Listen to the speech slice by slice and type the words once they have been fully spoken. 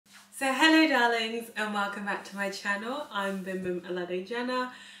So hello darlings and welcome back to my channel. I'm Bim Bim Alade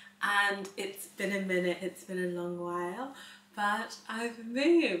Jenna and it's been a minute, it's been a long while, but I've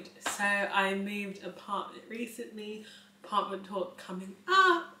moved. So I moved apartment recently, apartment tour coming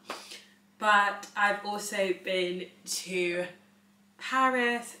up, but I've also been to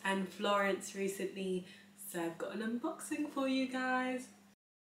Paris and Florence recently, so I've got an unboxing for you guys.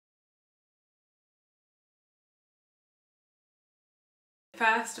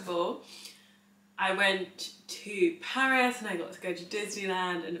 First of all, I went to Paris and I got to go to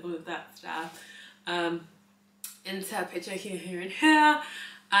Disneyland and all of that stuff. Insert picture here and here.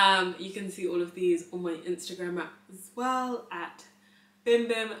 You can see all of these on my Instagram app as well at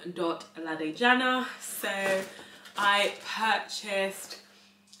bimbim.aladejanna. So I purchased,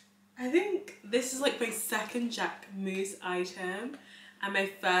 I think this is like my second Jacquemus item and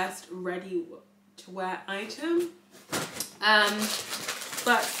my first ready to wear item.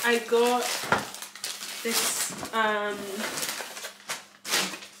 But I got this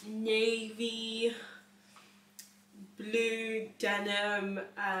navy blue denim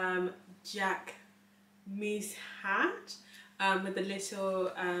Jacquemus hat with a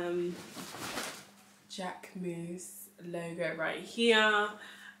little Jacquemus logo right here.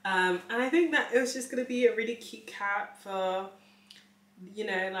 And I think that it was just going to be a really cute cap for, you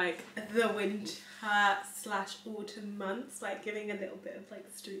know, like the winter slash autumn months, like giving a little bit of like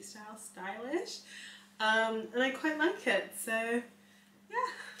street style stylish, and I quite like it. So yeah,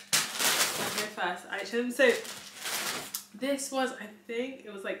 that's my first item. So this was, I think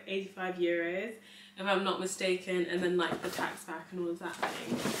it was like 85 euros if I'm not mistaken, and then like the tax back and all of that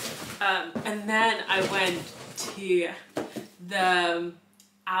thing. And then I went to the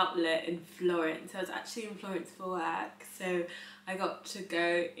outlet in Florence. I was actually in Florence for work, so I got to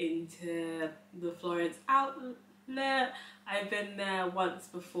go into the Florence outlet. I've been there once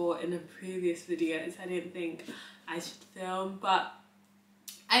before in a previous video, so I didn't think I should film, but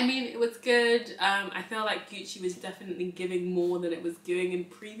I mean it was good. I feel like Gucci was definitely giving more than it was giving in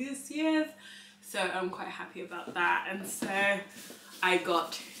previous years, so I'm quite happy about that. And so I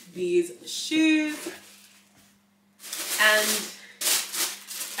got these shoes, and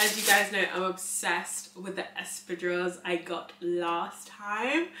as you guys know, I'm obsessed with the espadrilles I got last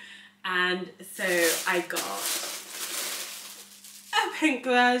time, and so I got a pink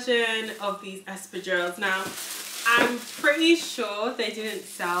version of these espadrilles. Now, I'm pretty sure they didn't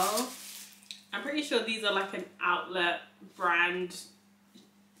sell. I'm pretty sure these are like an outlet brand,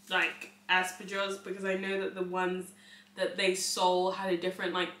 like espadrilles, because I know that the ones that they sold had a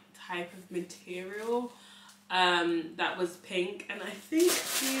different like type of material. That was pink, and I think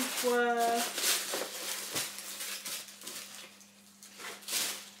these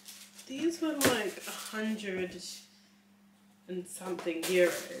were like 100 and something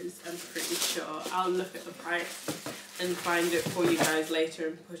euros, I'm pretty sure. I'll look at the price and find it for you guys later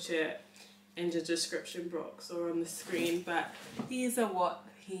and put it in the description box or on the screen, but these are what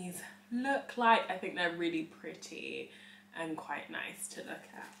these look like. I think they're really pretty and quite nice to look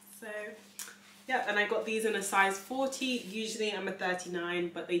at. So yeah, and I got these in a size 40. Usually I'm a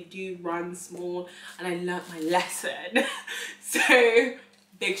 39, but they do run small, and I learnt my lesson. So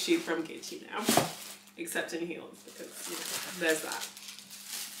big shoe from Gucci now, except in heels, because you know, there's that.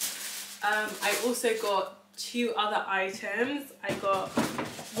 I also got two other items. I got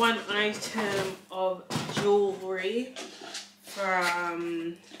one item of jewelry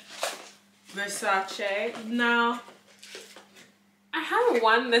from Versace. Now, I haven't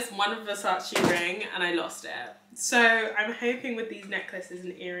won this one Versace ring and I lost it. So I'm hoping with these necklaces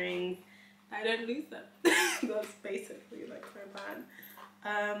and earrings I don't lose them. That's basically like my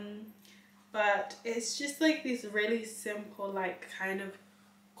plan. But it's just like these really simple like kind of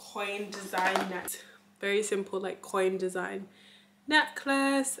coin design very simple like coin design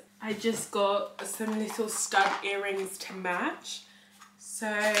necklace. I just got some little stud earrings to match. So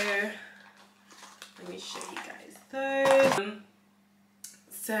let me show you guys those.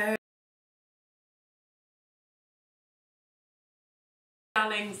 So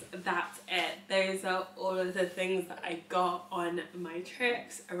darlings, that's it. Those are all of the things that I got on my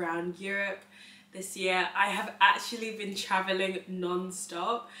trips around Europe this year. I have actually been traveling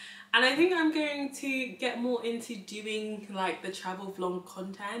non-stop, and I think I'm going to get more into doing like the travel vlog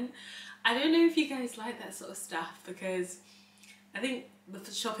content. I don't know if you guys like that sort of stuff, because I think the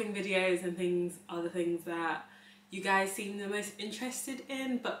shopping videos and things are the things that you guys seem the most interested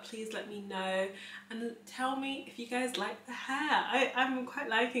in, but please let me know and tell me if you guys like the hair. I'm quite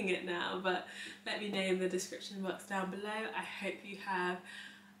liking it now, but let me know in the description box down below. I hope you have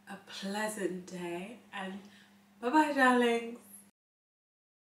a pleasant day, and bye bye darlings.